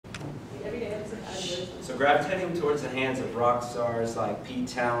So gravitating towards the hands of rock stars like Pete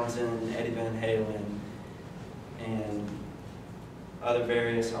Townsend, Eddie Van Halen, and other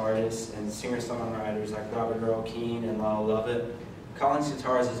various artists and singer-songwriters like Robert Earl Keen and Lyle Lovett, Collings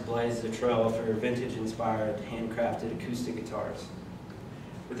Guitars has blazed a trail for vintage-inspired, handcrafted acoustic guitars.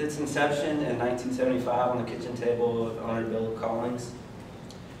 With its inception in 1975 on the kitchen table of owner Bill Collings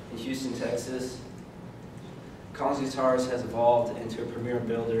in Houston, Texas, Collings Guitars has evolved into a premier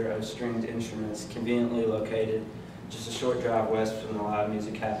builder of stringed instruments conveniently located just a short drive west from the live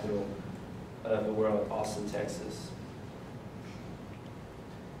music capital of the world, Austin, Texas.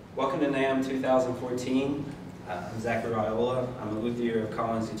 Welcome to NAMM 2014. I'm Zachary Raiola. I'm a luthier of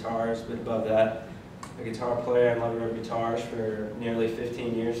Collings Guitars, but above that, a guitar player and lover of guitars for nearly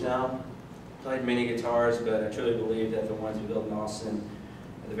 15 years now. Played many guitars, but I truly believe that the ones we build in Austin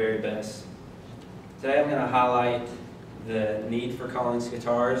are the very best. Today I'm going to highlight the need for Collings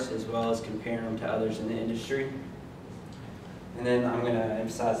guitars as well as compare them to others in the industry. And then I'm going to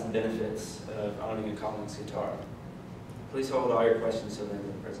emphasize the benefits of owning a Collings guitar. Please hold all your questions till the end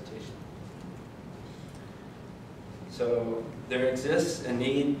of the presentation. So there exists a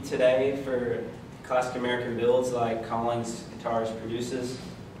need today for classic American builds like Collings Guitars produces.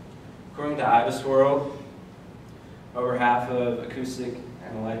 According to IBISWorld, over half of acoustic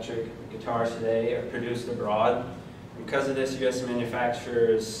and electric guitars today are produced abroad. And because of this, U.S.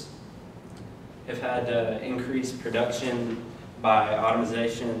 manufacturers have had to increase production by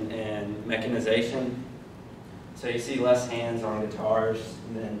automation and mechanization. So you see less hands on guitars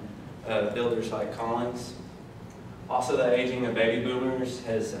than builders like Collings. Also, the aging of baby boomers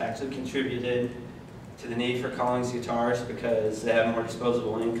has actually contributed to the need for Collings guitars because they have more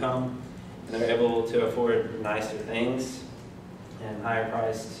disposable income and they're able to afford nicer things and higher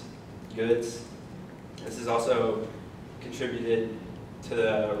priced goods. This has also contributed to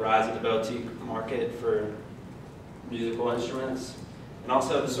the rise of the boutique market for musical instruments. And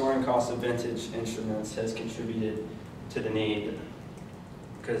also the soaring cost of vintage instruments has contributed to the need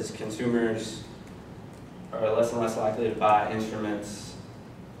because consumers are less and less likely to buy instruments.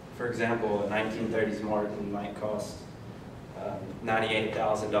 For example, a 1930s Martin might cost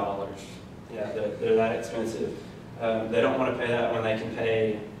 $98,000. Yeah, they're that expensive. They don't want to pay that when they can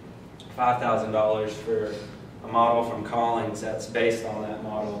pay $5,000 for a model from Collings that's based on that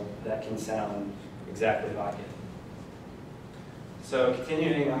model that can sound exactly like it. So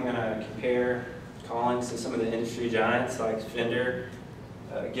continuing, I'm going to compare Collings to some of the industry giants like Fender,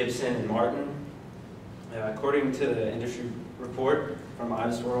 Gibson, and Martin. According to the industry report from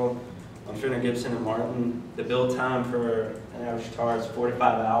IBISWorld on Fender, Gibson, and Martin, the build time for an average guitar is 4 to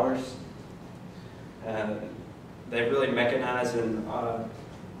 5 hours. They've really mechanized and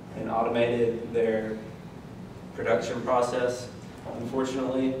automated their production process,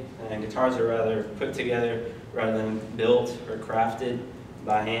 unfortunately, and guitars are rather put together rather than built or crafted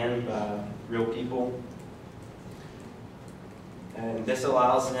by hand by real people. And this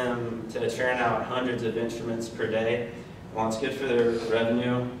allows them to churn out hundreds of instruments per day. Well, it's good for their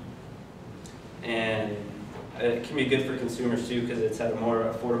revenue, and it can be good for consumers too because it's at a more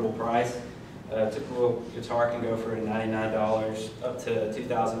affordable price. A typical guitar can go for $99 up to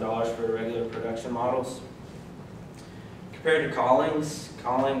 $2,000 for regular production models. Compared to Collings,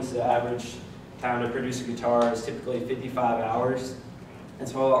 the average time to produce a guitar is typically 55 hours.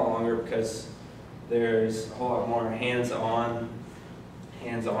 It's a whole lot longer because there's a whole lot more hands-on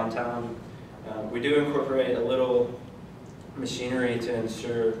time. We do incorporate a little machinery to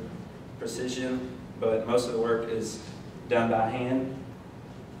ensure precision, but most of the work is done by hand.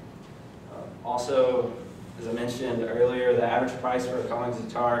 Also, as I mentioned earlier, the average price for a Collings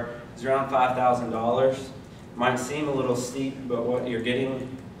guitar is around $5,000. Might seem a little steep, but what you're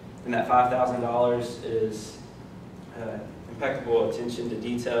getting in that $5,000 is impeccable attention to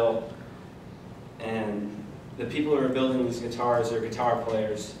detail, and the people who are building these guitars are guitar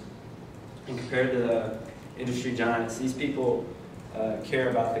players. And compared to the industry giants, these people care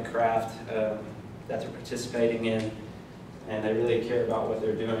about the craft that they're participating in, and they really care about what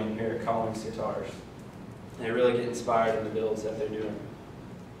they're doing here at Collings Guitars. They really get inspired in the builds that they're doing.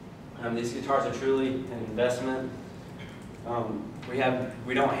 These guitars are truly an investment. We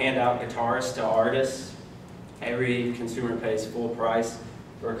don't hand out guitars to artists. Every consumer pays full price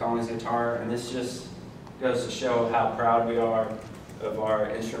for a Collings guitar, and this just goes to show how proud we are of our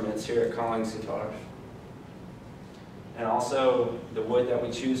instruments here at Collings Guitars. And also, the wood that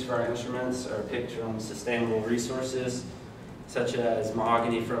we choose for our instruments are picked from sustainable resources, such as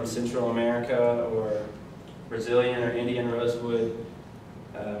mahogany from Central America, or Brazilian or Indian rosewood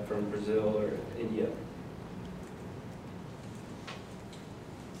from Brazil or India.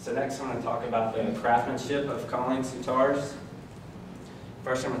 So next I'm going to talk about the craftsmanship of Collings guitars.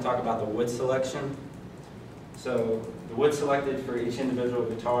 First I'm going to talk about the wood selection. So the wood selected for each individual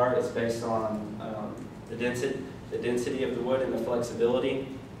guitar is based on the density of the wood and the flexibility,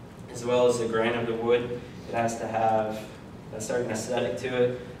 as well as the grain of the wood. It has to have a certain aesthetic to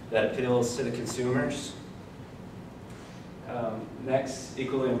it that appeals to the consumers. Next,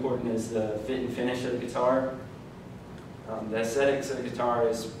 equally important is the fit and finish of the guitar. The aesthetics of the guitar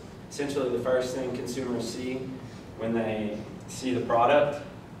is essentially the first thing consumers see when they see the product.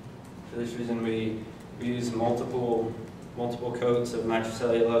 For this reason, we use multiple coats of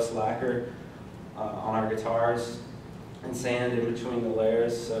nitrocellulose lacquer on our guitars and sand in between the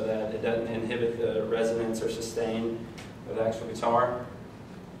layers so that it doesn't inhibit the resonance or sustain of the actual guitar.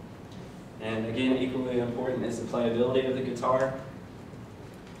 And again, equally important is the playability of the guitar.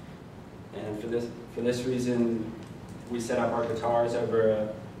 And for this reason, we set up our guitars over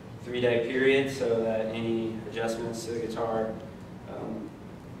a 3-day period so that any adjustments to the guitar,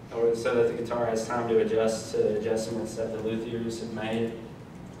 or so that the guitar has time to adjust to the adjustments that the luthiers have made,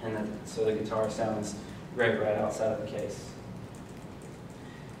 and so the guitar sounds great right outside of the case.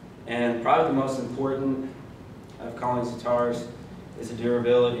 And probably the most important of Collings guitars is the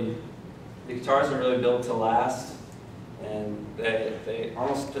durability. The guitars are really built to last, and they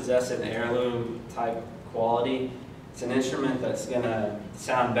almost possess an heirloom type quality. It's an instrument that's going to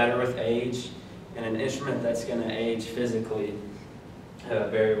sound better with age, and an instrument that's going to age physically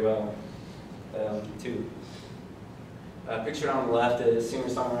very well too. Pictured on the left is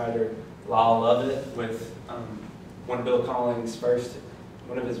singer-songwriter Lyle Lovett with one of Bill Collings'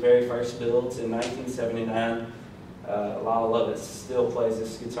 one of his very first builds in 1979. Lyle Lovett still plays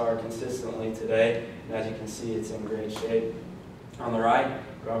this guitar consistently today, and as you can see, it's in great shape. On the right,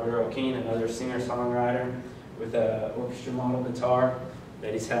 Robert Earl Keen, another singer-songwriter with an orchestra model guitar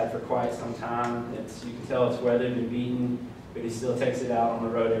that he's had for quite some time. You can tell it's weathered and beaten, but he still takes it out on the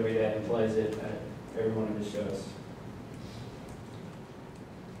road every day and plays it at every one of his shows.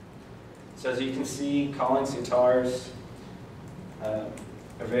 So as you can see, Collings guitars are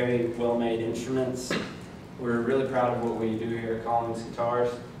very well-made instruments. We're really proud of what we do here at Collings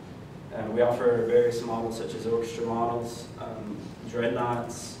Guitars. We offer various models such as orchestra models,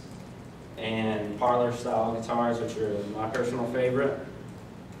 dreadnoughts, and parlor-style guitars, which are my personal favorite.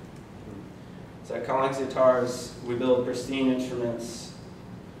 So at Collings Guitars, we build pristine instruments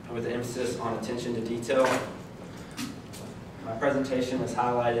with an emphasis on attention to detail. My presentation has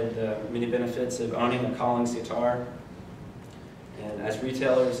highlighted the many benefits of owning a Collings guitar. And as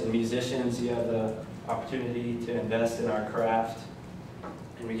retailers and musicians, you have the opportunity to invest in our craft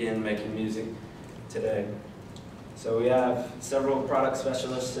and begin making music today. So we have several product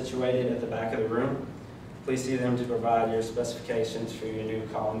specialists situated at the back of the room. Please see them to provide your specifications for your new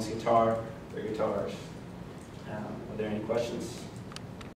Collings guitar or guitars. Are there any questions?